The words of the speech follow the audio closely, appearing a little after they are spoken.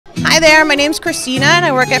Hi there, my name's Christina and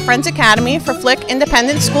I work at Friends Academy for Flick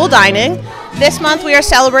Independent School Dining. This month we are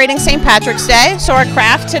celebrating St. Patrick's Day, so our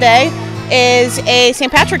craft today is a St.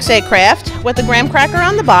 Patrick's Day craft with a graham cracker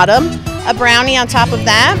on the bottom, a brownie on top of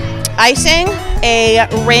that, icing, a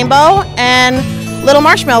rainbow, and little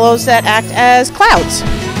marshmallows that act as clouds.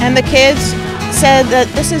 And the kids said that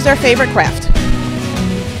this is their favorite craft.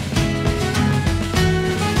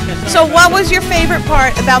 So what was your favorite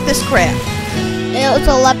part about this craft? It was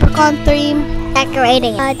a leprechaun theme.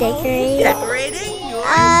 Decorating. Decorating?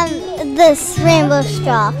 This rainbow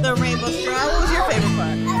straw. The rainbow straw. What was your favorite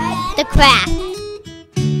part? The craft.